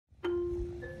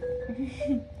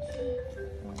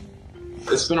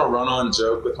It's been a run-on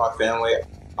joke with my family.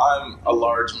 I'm a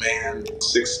large man,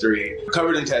 6'3",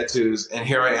 covered in tattoos, and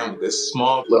here I am with this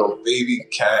small little baby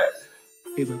cat.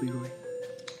 Hey, Bobby boy,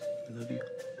 I love you.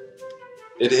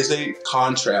 It is a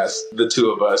contrast, the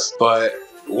two of us, but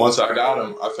once I got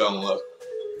him, I fell in love.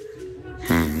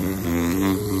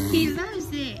 He loves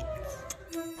it.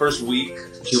 First week,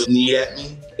 he would knee at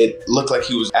me. It looked like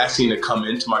he was asking to come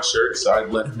into my shirt, so I'd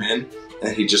let him in,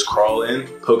 and he'd just crawl in,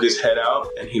 poke his head out,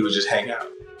 and he would just hang out.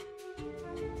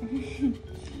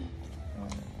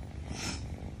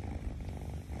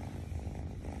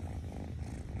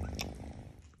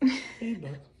 Hey,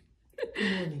 Bob.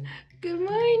 Good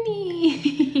morning.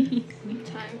 Good morning.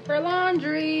 Time for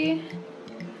laundry.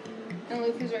 And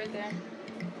look who's right there.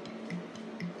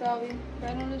 Dobby,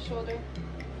 right on his shoulder.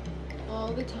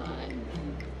 All the time.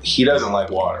 He doesn't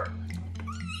like water.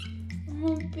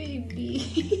 Oh, baby.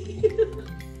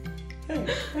 Hey.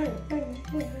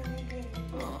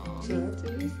 Oh,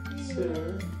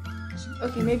 Sir.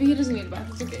 okay, maybe he doesn't need a bath.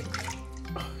 It's okay.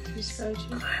 Just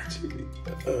scratching.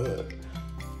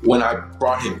 When I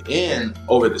brought him in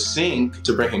over the sink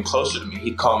to bring him closer to me,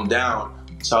 he'd calm down.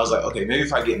 So I was like, okay, maybe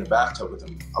if I get in the bathtub with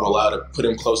him, I'm allowed to put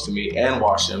him close to me and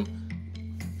wash him.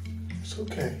 It's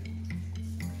okay.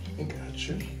 I got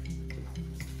you.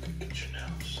 Get your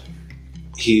nails.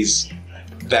 He's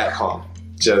that calm,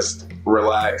 just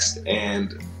relaxed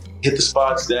and hit the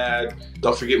spots, Dad.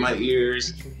 Don't forget my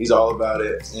ears. He's all about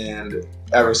it. And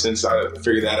ever since I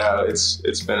figured that out,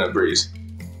 it's been a breeze.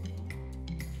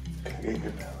 Can I get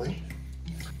your belly?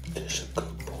 This a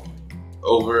good boy.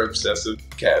 Over obsessive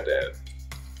cat dad.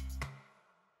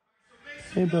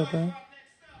 Hey, Bubba.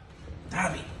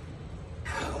 Dobby,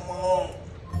 come on.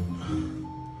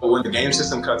 When the game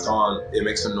system cuts on, it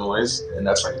makes a noise, and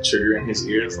that's like a trigger in his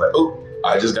ears. Like, oh,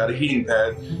 I just got a heating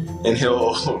pad, and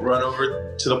he'll run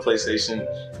over to the PlayStation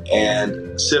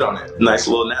and sit on it. Nice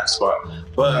little nap spot.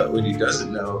 But what he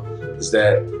doesn't know is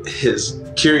that his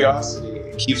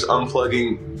curiosity keeps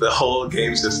unplugging the whole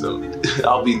game system.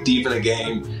 I'll be deep in a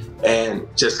game and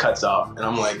just cuts off, and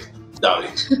I'm like, Dobby,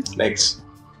 thanks.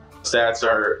 Stats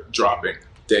are dropping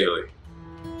daily.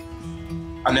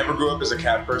 I never grew up as a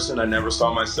cat person. I never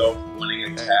saw myself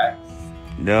wanting a cat.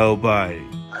 Nobody.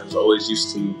 I was always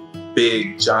used to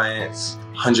big, giant,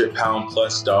 100-pound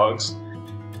plus dogs.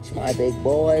 It's my big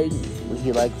boy.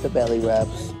 He likes the belly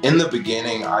rubs. In the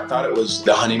beginning, I thought it was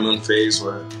the honeymoon phase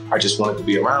where I just wanted to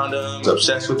be around him, I was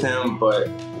obsessed with him, but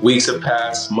weeks have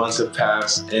passed, months have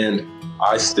passed, and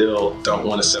I still don't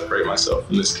want to separate myself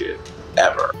from this kid,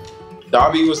 ever.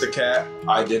 Dobby was the cat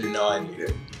I didn't know I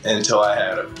needed until I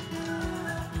had him.